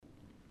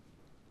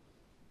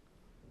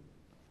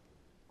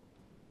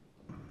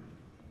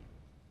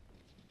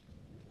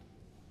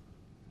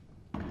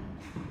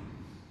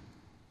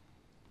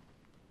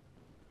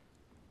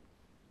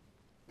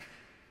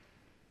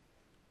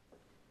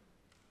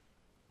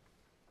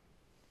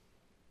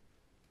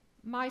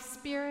My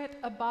spirit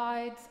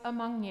abides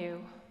among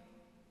you.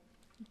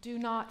 Do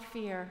not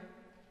fear.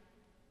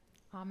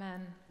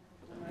 Amen.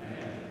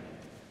 Amen.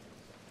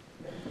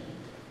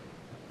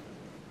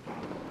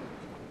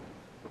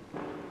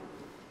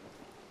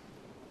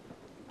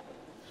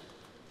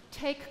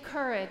 Take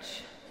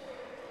courage.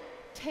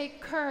 Take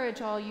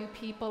courage, all you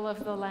people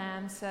of the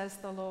land, says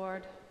the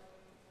Lord.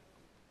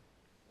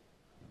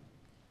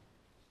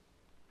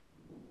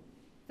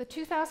 The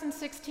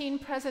 2016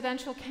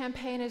 presidential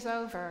campaign is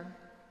over,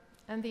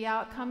 and the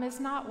outcome is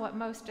not what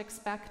most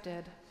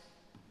expected.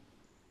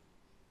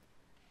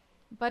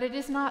 But it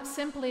is not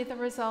simply the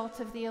result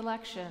of the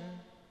election,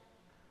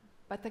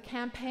 but the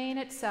campaign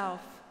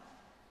itself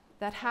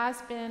that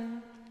has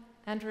been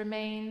and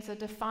remains a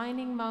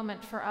defining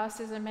moment for us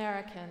as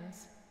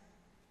Americans,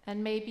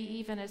 and maybe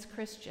even as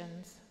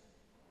Christians.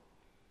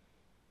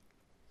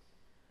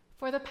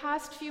 For the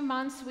past few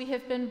months, we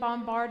have been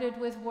bombarded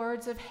with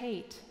words of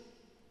hate,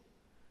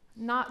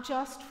 not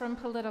just from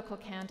political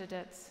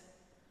candidates,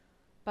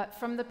 but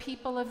from the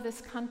people of this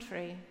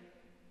country,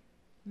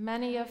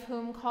 many of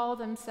whom call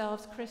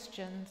themselves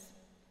Christians.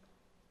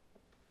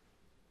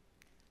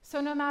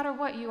 So no matter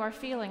what you are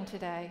feeling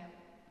today,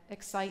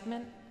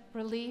 excitement,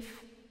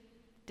 relief,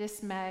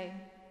 dismay,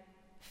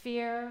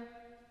 fear,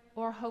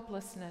 or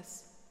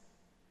hopelessness,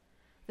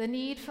 the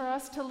need for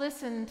us to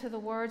listen to the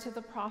words of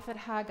the prophet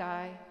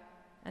Haggai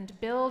and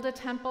build a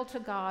temple to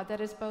God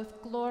that is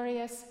both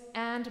glorious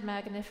and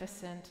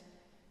magnificent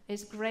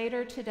is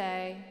greater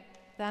today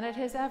than it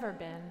has ever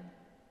been,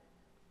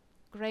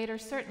 greater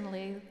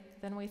certainly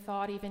than we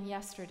thought even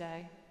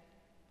yesterday.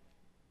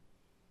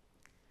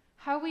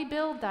 How we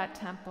build that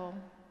temple,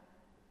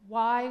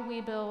 why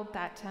we build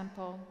that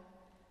temple,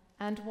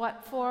 and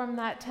what form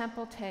that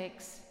temple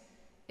takes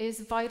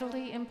is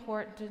vitally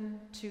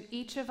important to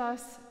each of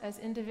us as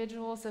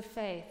individuals of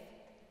faith,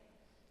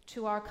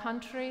 to our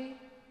country,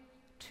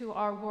 to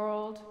our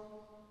world,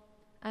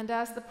 and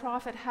as the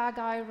prophet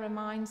Haggai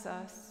reminds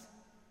us,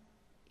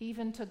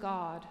 even to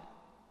God.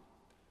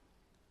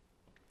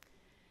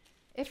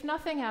 If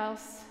nothing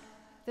else,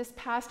 this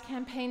past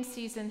campaign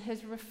season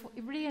has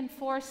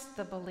reinforced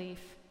the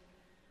belief,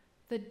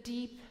 the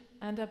deep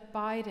and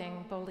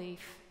abiding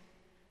belief,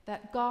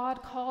 that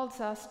God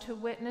calls us to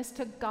witness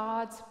to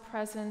God's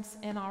presence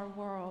in our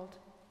world.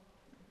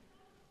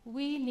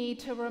 We need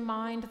to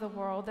remind the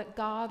world that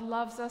God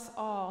loves us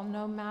all,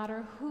 no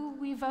matter who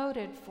we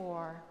voted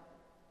for.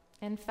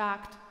 In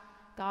fact,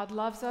 God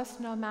loves us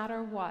no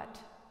matter what.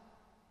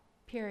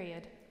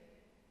 Period.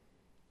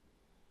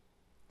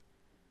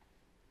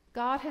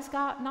 God has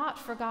not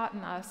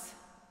forgotten us,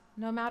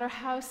 no matter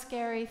how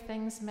scary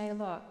things may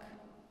look.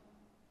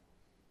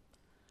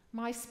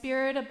 My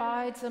spirit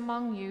abides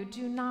among you.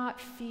 Do not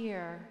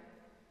fear,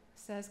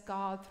 says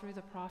God through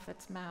the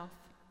prophet's mouth.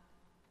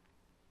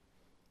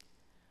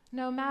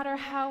 No matter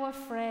how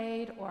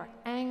afraid or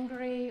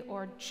angry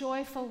or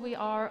joyful we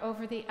are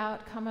over the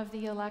outcome of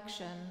the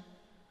election,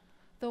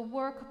 the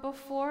work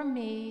before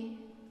me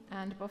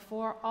and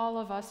before all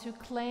of us who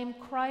claim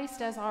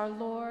Christ as our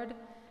Lord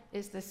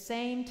is the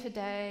same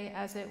today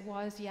as it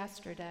was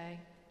yesterday.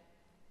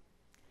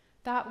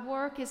 That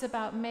work is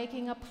about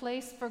making a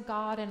place for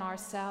God in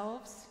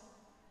ourselves,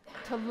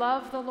 to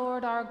love the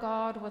Lord our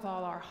God with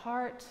all our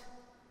heart,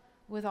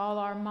 with all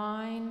our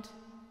mind,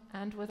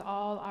 and with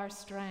all our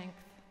strength.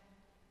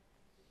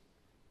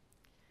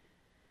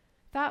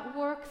 That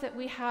work that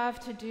we have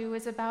to do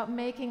is about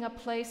making a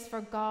place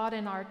for God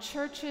in our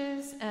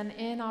churches and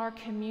in our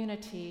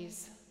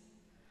communities.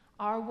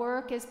 Our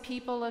work as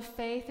people of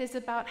faith is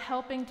about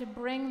helping to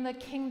bring the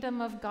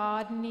kingdom of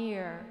God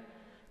near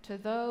to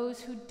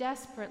those who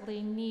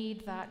desperately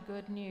need that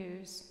good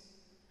news,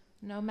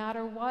 no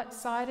matter what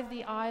side of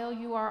the aisle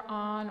you are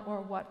on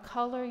or what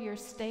color your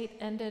state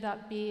ended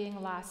up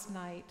being last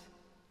night.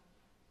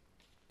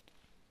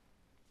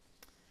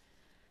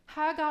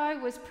 Haggai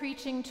was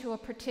preaching to a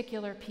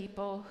particular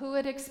people who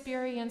had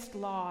experienced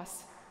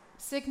loss,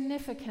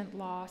 significant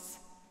loss.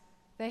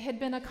 They had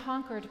been a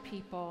conquered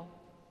people.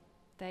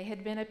 They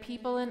had been a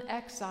people in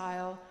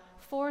exile,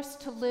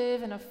 forced to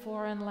live in a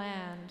foreign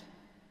land.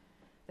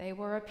 They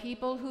were a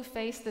people who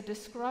faced the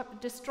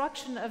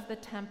destruction of the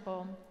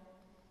temple,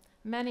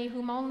 many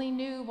whom only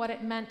knew what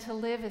it meant to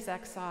live as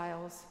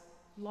exiles,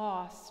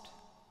 lost.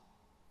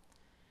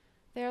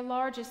 Their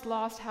largest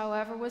loss,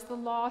 however, was the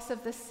loss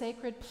of the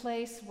sacred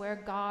place where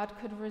God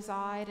could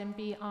reside and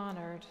be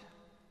honored.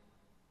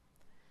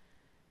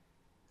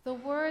 The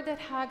word that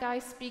Haggai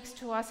speaks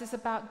to us is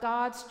about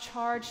God's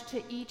charge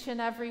to each and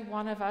every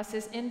one of us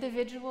as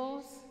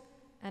individuals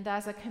and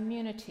as a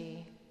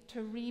community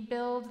to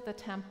rebuild the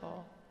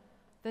temple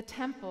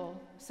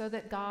so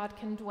that God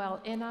can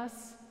dwell in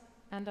us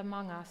and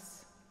among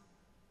us.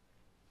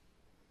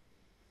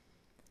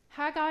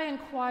 Haggai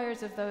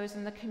inquires of those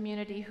in the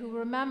community who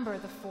remember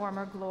the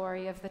former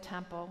glory of the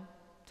temple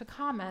to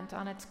comment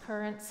on its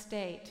current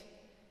state.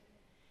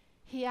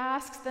 He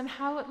asks them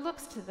how it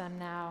looks to them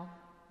now,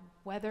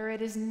 whether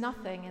it is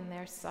nothing in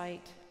their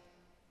sight.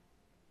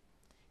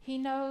 He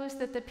knows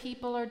that the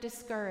people are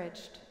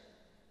discouraged.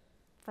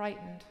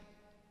 frightened.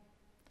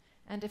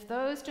 And if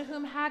those to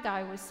whom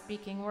Haggai was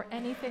speaking were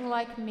anything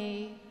like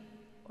me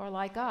or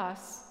like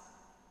us,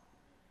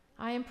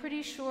 I am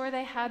pretty sure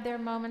they had their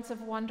moments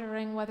of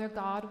wondering whether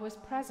God was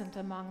present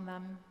among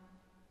them.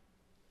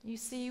 You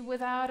see,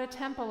 without a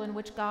temple in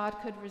which God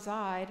could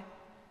reside,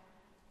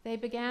 they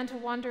began to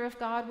wonder if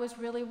God was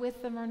really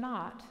with them or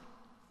not.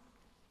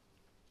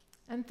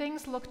 And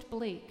things looked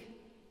bleak.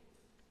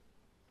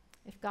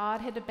 If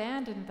God had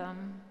abandoned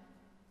them,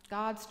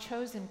 God's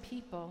chosen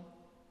people,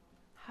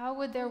 how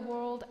would their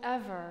world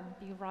ever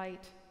be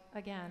right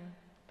again?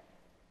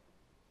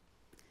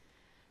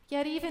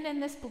 Yet even in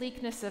this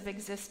bleakness of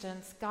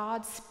existence,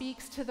 God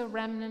speaks to the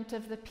remnant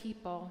of the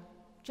people,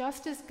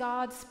 just as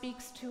God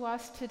speaks to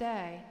us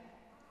today.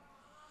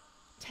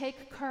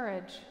 Take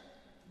courage,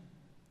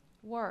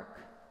 work,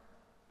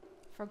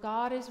 for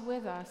God is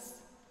with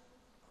us.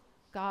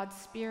 God's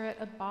Spirit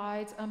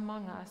abides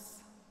among us.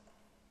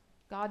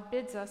 God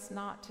bids us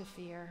not to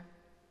fear.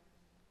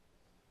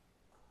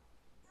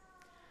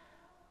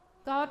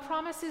 God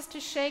promises to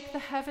shake the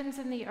heavens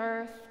and the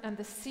earth and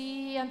the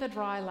sea and the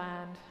dry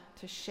land,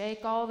 to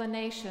shake all the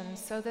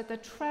nations, so that the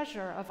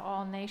treasure of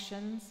all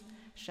nations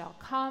shall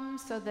come,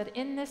 so that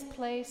in this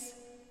place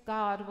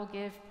God will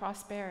give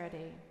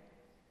prosperity.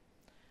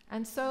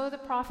 And so the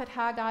prophet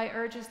Haggai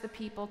urges the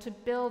people to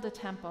build a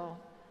temple,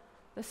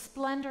 the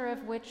splendor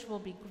of which will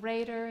be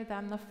greater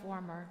than the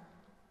former.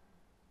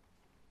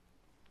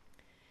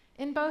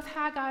 In both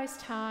Haggai's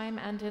time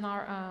and in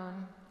our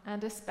own,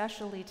 and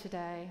especially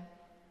today,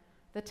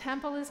 the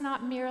temple is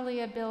not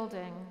merely a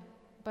building,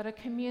 but a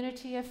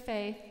community of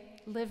faith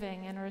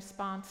living in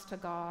response to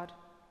God.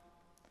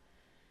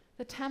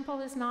 The temple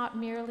is not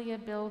merely a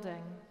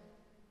building.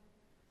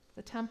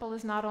 The temple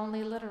is not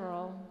only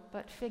literal,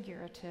 but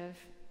figurative.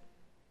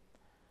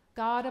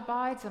 God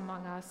abides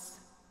among us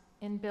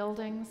in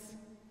buildings,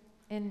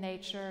 in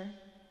nature,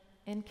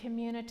 in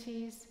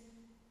communities,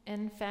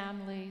 in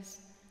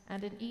families,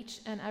 and in each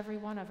and every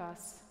one of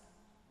us.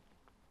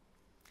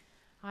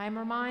 I am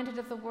reminded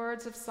of the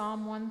words of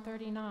Psalm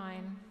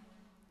 139.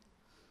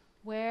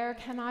 Where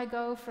can I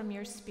go from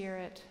your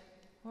spirit?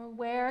 Or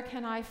where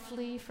can I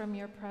flee from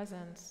your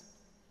presence?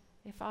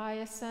 If I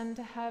ascend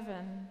to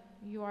heaven,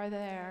 you are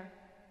there.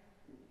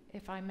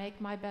 If I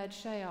make my bed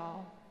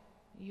Sheol,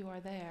 you are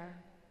there.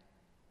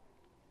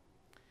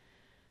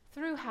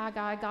 Through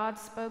Haggai, God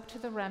spoke to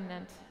the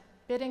remnant,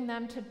 bidding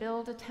them to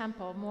build a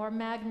temple more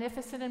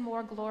magnificent and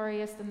more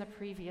glorious than the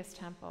previous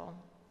temple.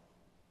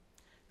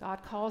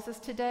 God calls us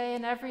today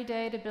and every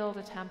day to build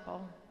a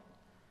temple.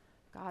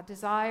 God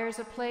desires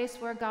a place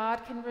where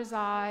God can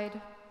reside,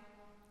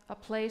 a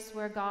place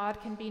where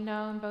God can be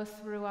known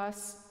both through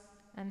us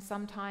and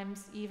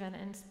sometimes even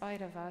in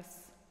spite of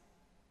us.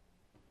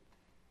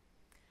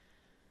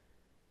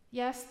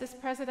 Yes, this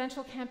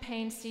presidential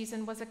campaign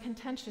season was a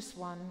contentious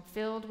one,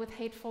 filled with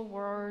hateful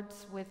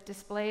words, with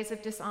displays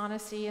of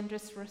dishonesty and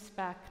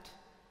disrespect.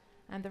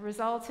 And the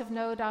results have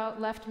no doubt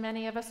left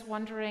many of us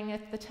wondering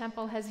if the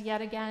temple has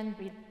yet again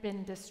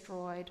been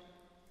destroyed,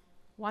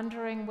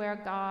 wondering where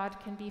God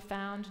can be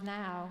found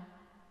now.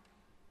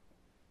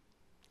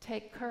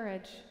 Take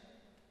courage.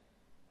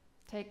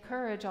 Take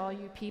courage, all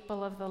you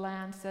people of the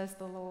land, says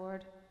the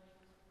Lord.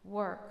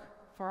 Work,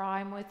 for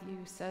I'm with you,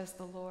 says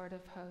the Lord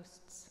of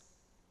hosts.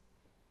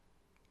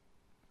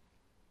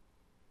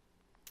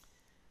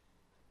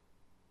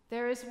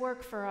 There is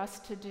work for us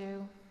to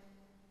do.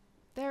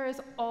 There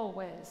is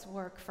always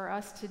work for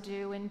us to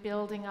do in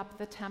building up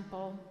the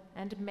temple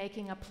and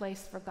making a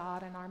place for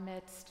God in our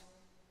midst.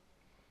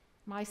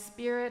 My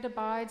Spirit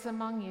abides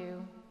among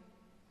you.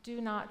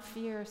 Do not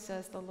fear,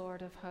 says the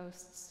Lord of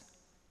hosts.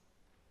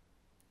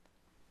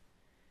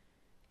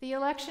 The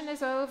election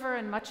is over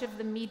and much of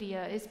the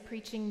media is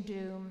preaching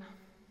doom.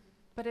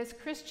 But as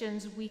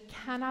Christians, we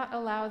cannot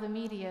allow the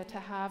media to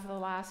have the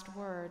last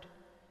word.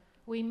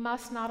 We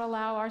must not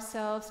allow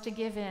ourselves to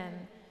give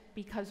in,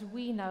 because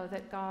we know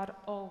that God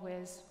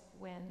always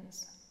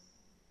wins.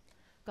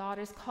 God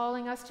is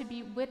calling us to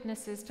be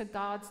witnesses to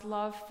God's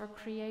love for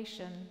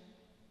creation.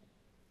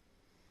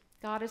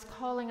 God is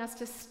calling us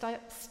to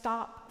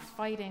stop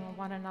fighting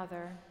one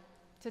another,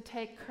 to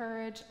take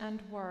courage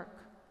and work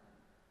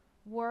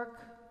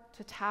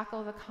to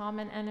tackle the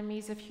common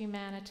enemies of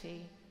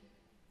humanity,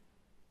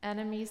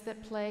 enemies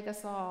that plague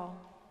us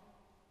all.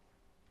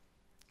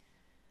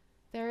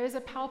 There is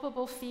a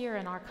palpable fear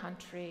in our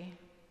country,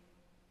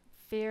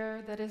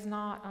 fear that is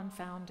not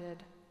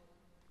unfounded.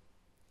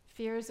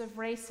 Fears of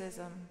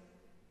racism,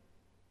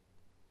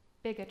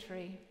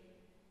 bigotry,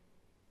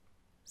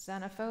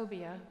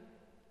 xenophobia,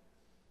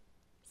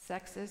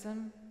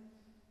 sexism,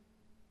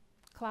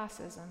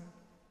 classism,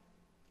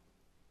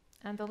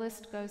 and the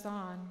list goes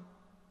on.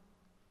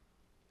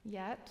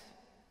 Yet,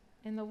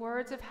 in the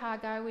words of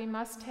Haggai, we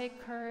must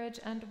take courage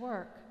and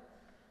work.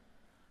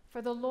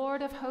 For the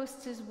Lord of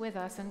hosts is with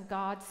us, and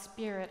God's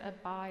Spirit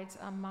abides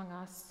among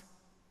us.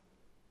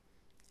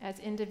 As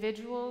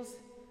individuals,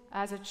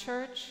 as a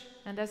church,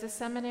 and as a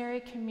seminary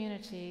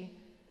community,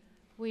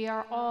 we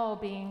are all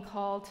being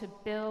called to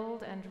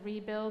build and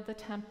rebuild the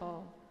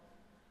temple,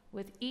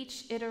 with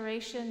each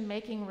iteration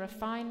making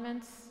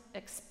refinements,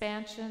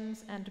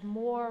 expansions, and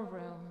more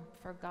room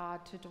for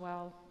God to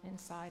dwell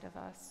inside of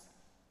us.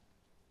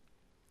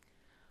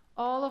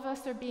 All of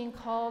us are being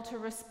called to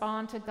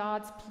respond to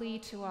God's plea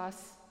to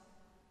us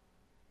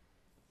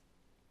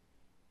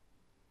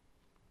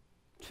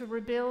to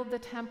rebuild the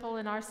temple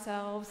in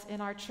ourselves,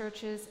 in our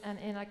churches, and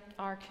in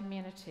our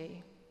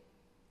community.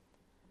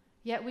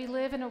 Yet we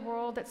live in a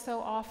world that so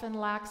often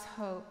lacks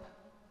hope,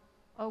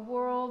 a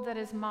world that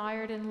is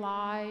mired in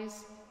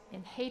lies,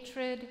 in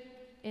hatred,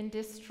 in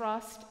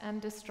distrust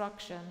and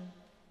destruction,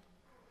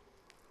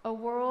 a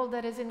world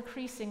that is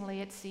increasingly,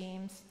 it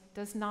seems,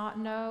 does not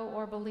know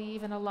or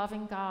believe in a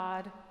loving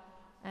God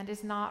and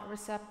is not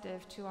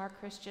receptive to our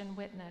Christian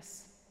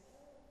witness.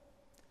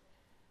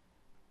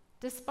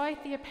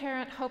 Despite the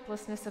apparent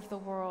hopelessness of the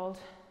world,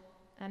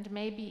 and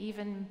maybe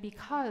even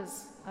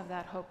because of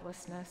that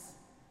hopelessness,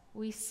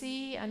 we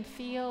see and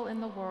feel in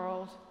the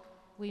world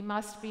we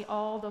must be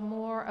all the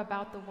more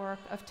about the work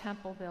of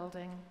temple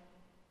building.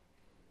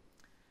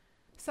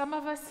 Some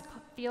of us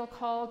feel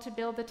called to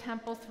build the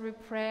temple through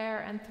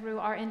prayer and through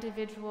our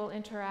individual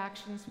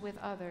interactions with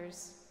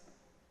others.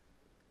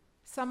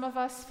 Some of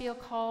us feel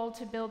called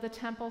to build the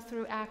temple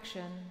through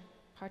action,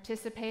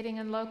 participating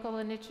in local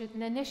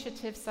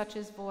initiatives such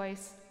as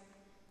Voice,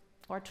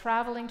 or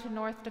traveling to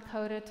North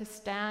Dakota to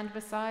stand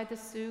beside the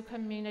Sioux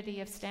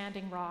community of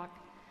Standing Rock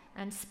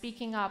and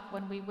speaking up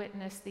when we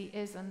witness the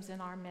isms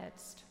in our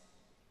midst.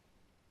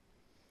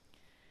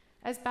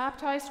 As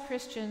baptized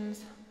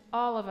Christians,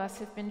 all of us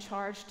have been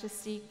charged to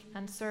seek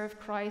and serve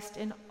Christ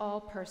in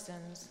all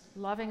persons,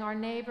 loving our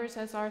neighbors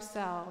as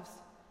ourselves,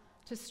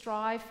 to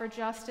strive for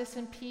justice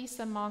and peace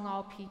among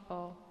all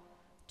people,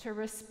 to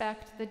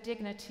respect the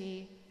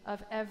dignity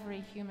of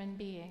every human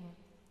being.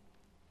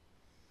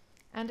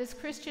 And as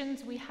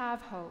Christians, we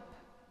have hope.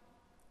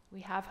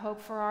 We have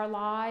hope for our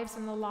lives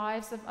and the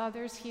lives of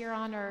others here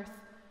on earth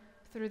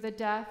through the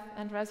death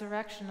and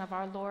resurrection of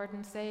our Lord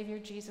and Savior,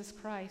 Jesus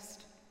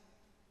Christ.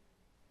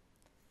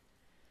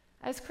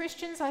 As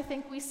Christians, I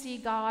think we see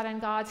God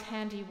and God's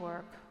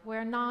handiwork,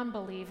 where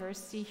non-believers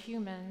see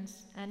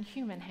humans and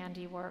human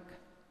handiwork.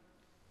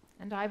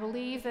 And I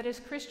believe that as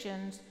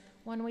Christians,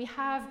 when we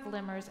have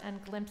glimmers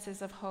and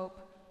glimpses of hope,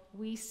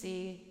 we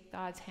see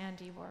God's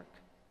handiwork.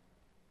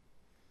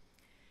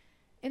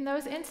 In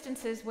those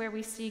instances where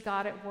we see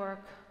God at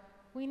work,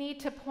 we need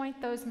to point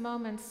to those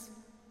moments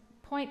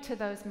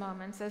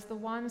as the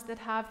ones that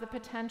have the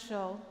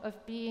potential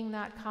of being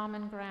that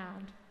common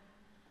ground,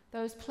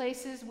 those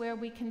places where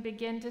we can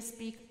begin to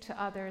speak to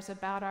others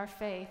about our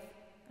faith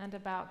and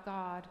about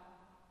God.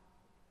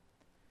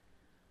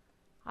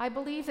 I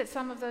believe that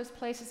some of those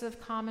places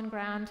of common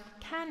ground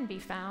can be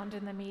found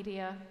in the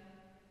media.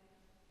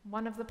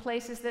 One of the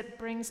places that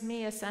brings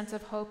me a sense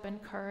of hope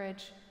and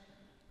courage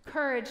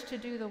to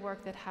do the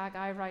work that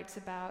Haggai writes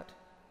about,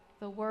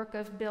 the work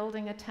of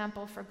building a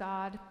temple for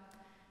God,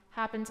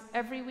 happens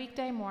every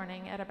weekday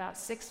morning at about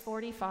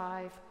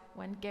 6:45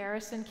 when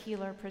Garrison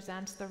Keillor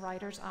presents the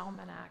Writer's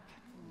Almanac.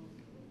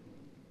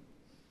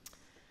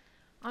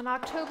 On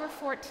October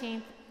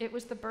 14th, it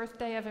was the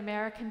birthday of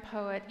American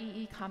poet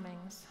E.E.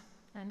 Cummings,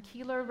 and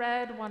Keillor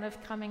read one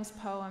of Cummings'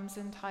 poems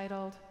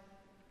entitled,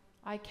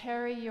 "I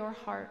Carry Your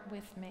Heart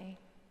With Me."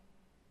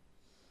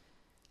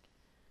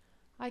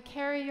 I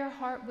carry your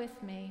heart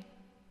with me.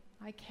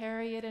 I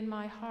carry it in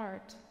my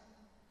heart.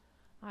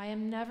 I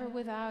am never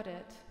without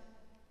it.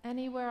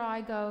 Anywhere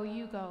I go,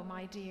 you go,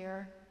 my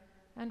dear,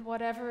 and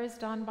whatever is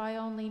done by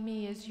only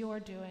me is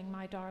your doing,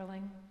 my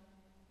darling.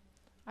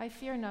 I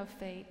fear no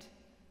fate,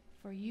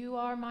 for you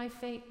are my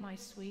fate, my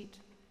sweet.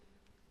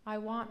 I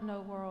want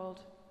no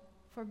world,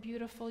 for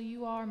beautiful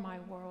you are my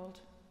world,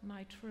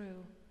 my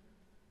true.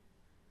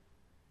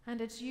 And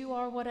it's you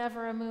are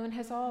whatever a moon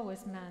has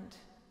always meant,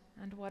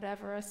 and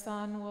whatever a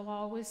sun will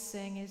always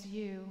sing is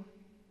you.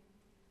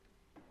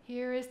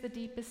 Here is the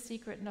deepest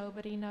secret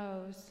nobody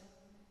knows.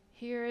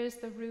 Here is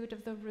the root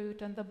of the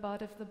root and the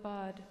bud of the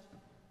bud,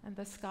 and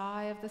the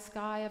sky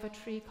of a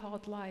tree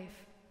called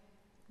life,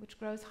 which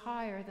grows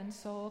higher than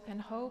soul can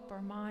hope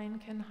or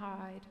mind can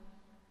hide.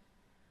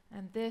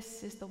 And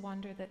this is the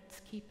wonder that's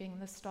keeping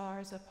the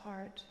stars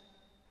apart.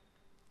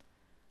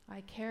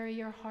 I carry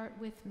your heart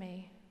with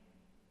me.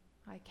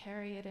 I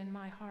carry it in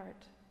my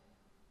heart.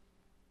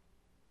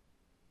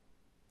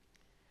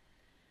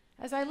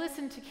 As I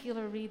listened to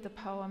Keillor read the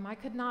poem, I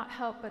could not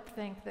help but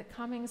think that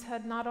Cummings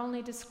had not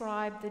only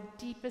described the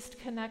deepest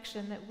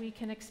connection that we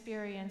can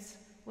experience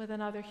with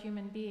another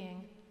human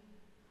being,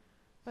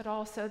 but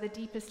also the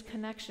deepest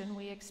connection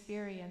we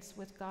experience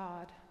with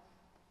God.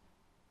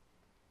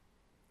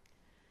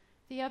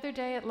 The other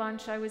day at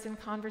lunch, I was in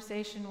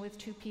conversation with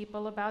two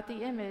people about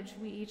the image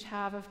we each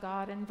have of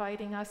God,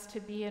 inviting us to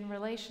be in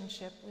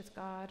relationship with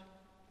God.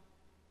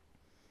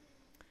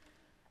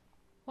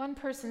 One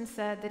person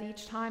said that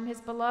each time his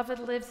beloved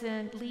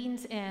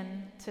leans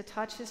in to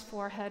touch his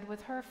forehead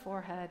with her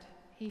forehead,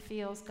 he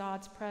feels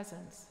God's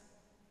presence.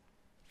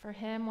 For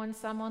him, when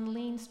someone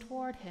leans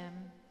toward him,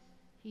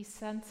 he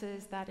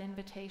senses that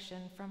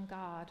invitation from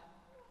God.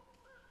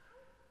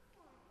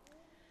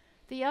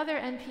 The other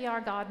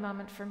NPR God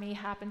moment for me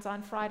happens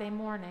on Friday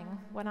morning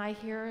when I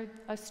hear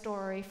a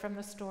story from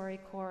the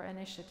StoryCorps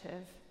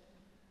initiative.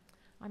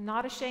 I'm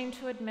not ashamed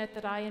to admit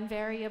that I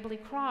invariably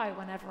cry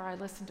whenever I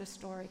listen to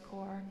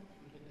StoryCorps.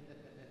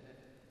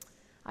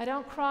 I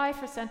don't cry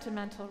for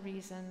sentimental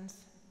reasons.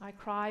 I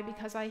cry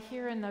because I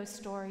hear in those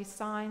stories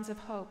signs of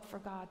hope for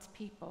God's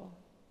people.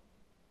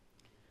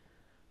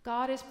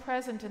 God is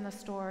present in the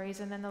stories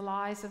and in the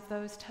lives of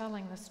those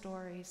telling the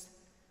stories,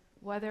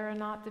 whether or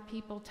not the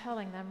people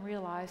telling them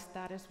realize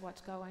that is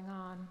what's going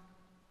on.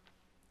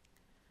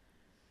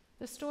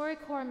 The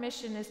StoryCorps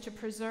mission is to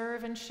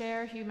preserve and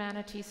share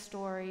humanity's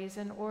stories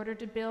in order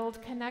to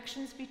build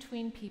connections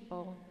between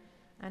people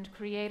and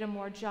create a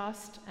more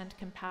just and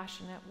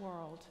compassionate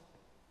world.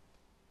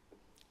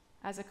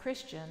 As a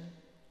Christian,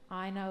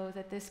 I know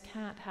that this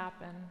can't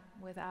happen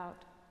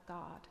without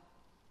God.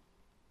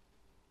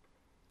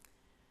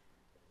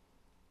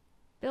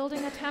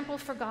 Building a temple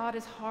for God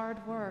is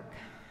hard work,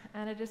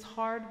 and it is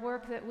hard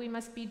work that we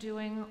must be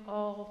doing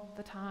all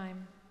the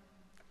time,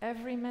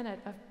 every minute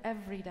of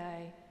every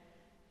day,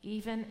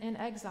 even in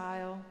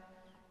exile,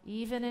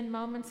 even in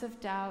moments of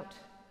doubt,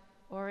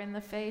 or in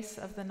the face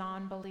of the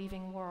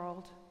non-believing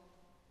world.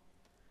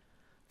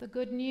 The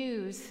good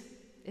news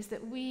is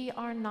that we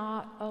are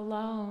not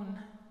alone.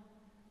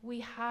 We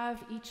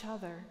have each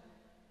other.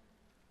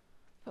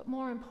 But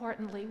more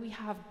importantly, we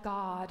have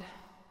God.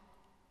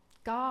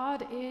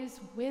 God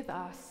is with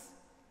us.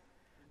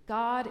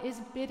 God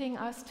is bidding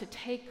us to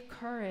take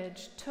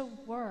courage, to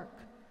work,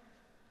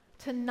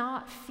 to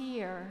not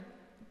fear,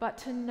 but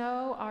to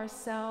know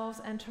ourselves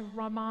and to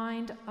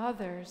remind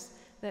others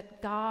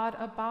that God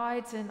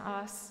abides in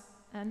us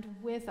and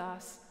with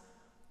us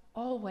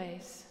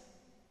always.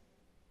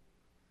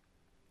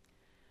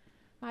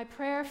 My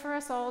prayer for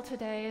us all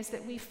today is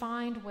that we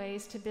find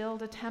ways to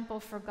build a temple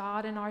for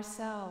God in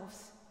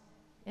ourselves,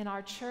 in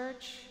our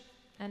church,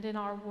 and in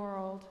our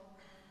world.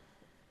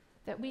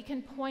 That we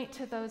can point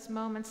to those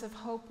moments of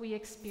hope we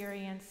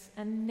experience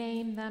and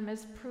name them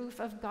as proof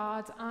of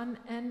God's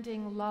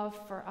unending love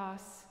for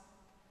us.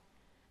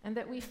 And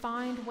that we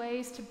find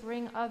ways to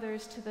bring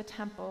others to the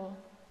temple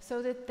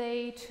so that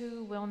they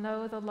too will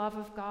know the love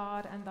of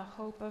God and the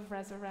hope of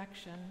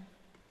resurrection.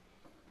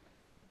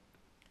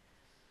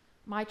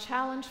 My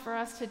challenge for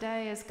us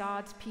today as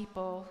God's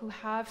people who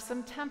have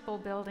some temple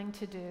building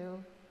to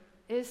do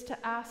is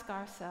to ask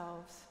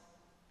ourselves,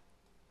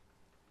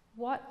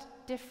 what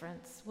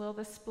difference will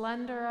the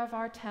splendor of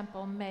our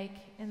temple make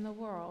in the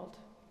world?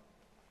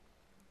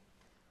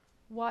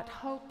 What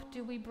hope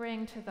do we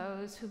bring to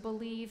those who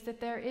believe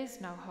that there is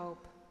no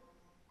hope,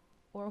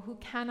 or who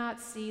cannot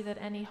see that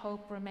any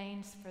hope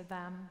remains for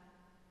them?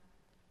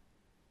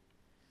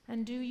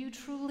 And do you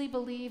truly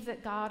believe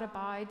that God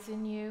abides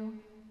in you?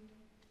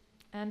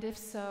 And if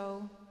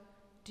so,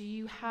 do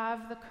you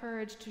have the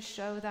courage to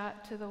show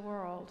that to the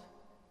world?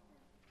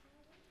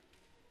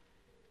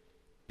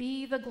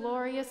 Be the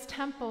glorious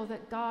temple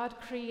that God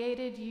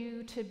created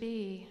you to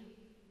be,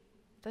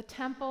 the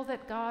temple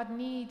that God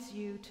needs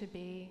you to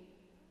be,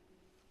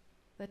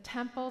 the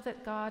temple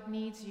that God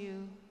needs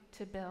you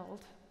to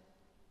build.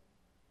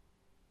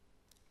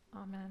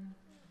 Amen.